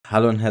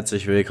Hallo und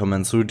herzlich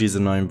willkommen zu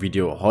diesem neuen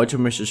Video. Heute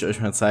möchte ich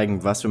euch mal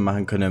zeigen, was wir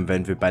machen können,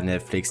 wenn wir bei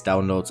Netflix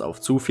Downloads auf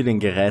zu vielen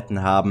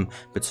Geräten haben,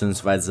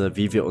 beziehungsweise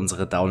wie wir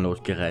unsere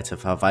Download-Geräte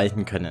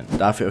verwalten können.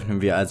 Dafür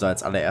öffnen wir also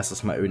als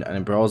allererstes mal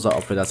irgendeinen Browser,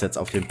 ob wir das jetzt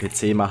auf dem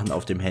PC machen,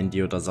 auf dem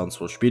Handy oder sonst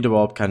wo, spielt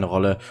überhaupt keine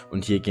Rolle.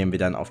 Und hier gehen wir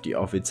dann auf die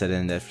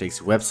offizielle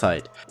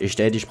Netflix-Website. Ich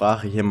stelle die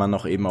Sprache hier mal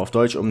noch eben auf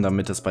Deutsch um,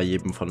 damit es bei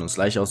jedem von uns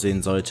gleich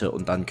aussehen sollte,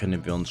 und dann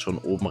können wir uns schon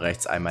oben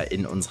rechts einmal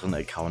in unseren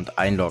Account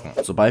einloggen.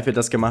 Sobald wir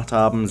das gemacht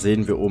haben,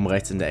 sehen wir oben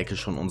rechts in der Ecke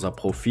schon unser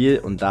Profil,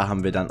 und da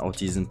haben wir dann auch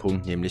diesen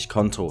Punkt, nämlich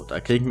Konto. Da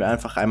klicken wir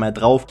einfach einmal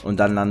drauf und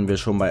dann landen wir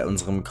schon bei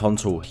unserem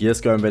Konto. Hier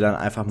scrollen wir dann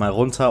einfach mal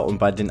runter und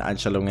bei den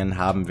Einstellungen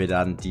haben wir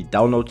dann die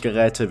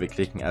Download-Geräte. Wir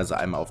klicken also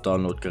einmal auf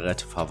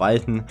Download-Geräte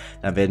verwalten,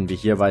 dann werden wir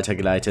hier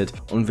weitergeleitet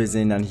und wir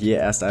sehen dann hier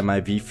erst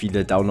einmal, wie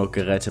viele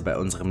Download-Geräte bei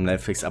unserem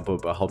Netflix-Abo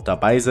überhaupt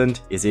dabei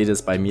sind. Ihr seht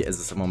es, bei mir ist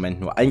es im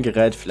Moment nur ein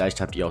Gerät, vielleicht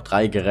habt ihr auch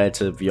 3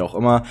 Geräte, wie auch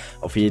immer.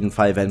 Auf jeden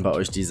Fall, wenn bei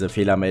euch diese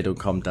Fehlermeldung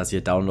kommt, dass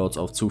ihr Downloads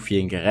auf zu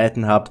vielen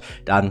Geräten habt,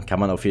 dann kann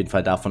man auf jeden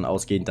Fall davon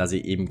ausgehen, dass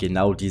ihr eben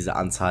genau diese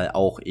Anzahl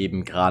auch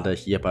eben gerade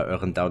hier bei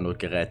euren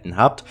Download-Geräten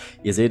habt.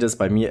 Ihr seht es,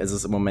 bei mir ist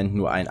es im Moment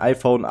nur ein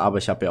iPhone, aber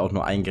ich habe ja auch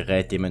nur ein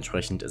Gerät,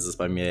 dementsprechend ist es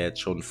bei mir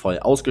jetzt schon voll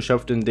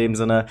ausgeschöpft in dem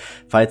Sinne.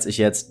 Falls ich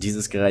jetzt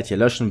dieses Gerät hier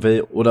löschen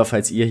will oder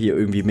falls ihr hier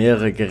irgendwie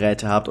mehrere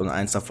Geräte habt und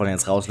eins davon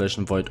jetzt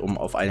rauslöschen wollt, um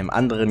auf einem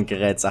anderen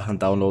Gerät Sachen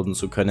downloaden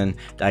zu können,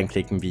 dann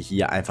klicken wir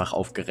hier einfach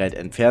auf Gerät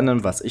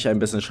entfernen. Was ich ein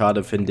bisschen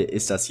schade finde,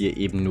 ist, dass hier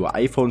eben nur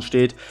iPhone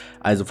steht.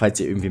 Also falls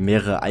ihr irgendwie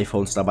mehrere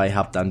iPhones dabei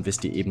habt, dann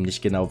wisst ihr eben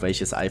nicht genau,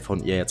 welches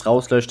iPhone ihr jetzt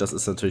rauslöscht. Das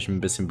ist natürlich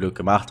ein bisschen blöd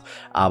gemacht,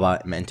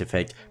 aber im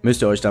Endeffekt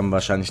müsst ihr euch dann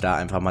wahrscheinlich da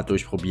einfach mal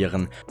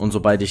durchprobieren. Und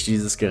sobald ich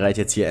dieses Gerät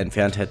jetzt hier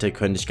entfernt hätte,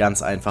 könnte ich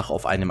ganz einfach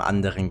auf einem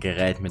anderen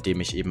Gerät, mit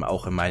dem ich eben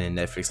auch in meinen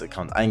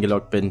Netflix-Account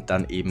eingeloggt bin,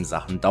 dann eben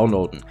Sachen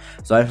downloaden.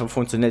 So einfach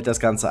funktioniert das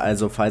Ganze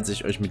also. Falls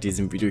ich euch mit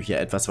diesem Video hier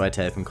etwas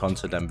weiterhelfen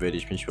konnte, dann würde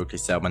ich mich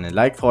wirklich sehr über einen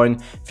Like freuen.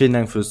 Vielen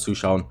Dank fürs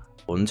Zuschauen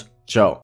und ciao.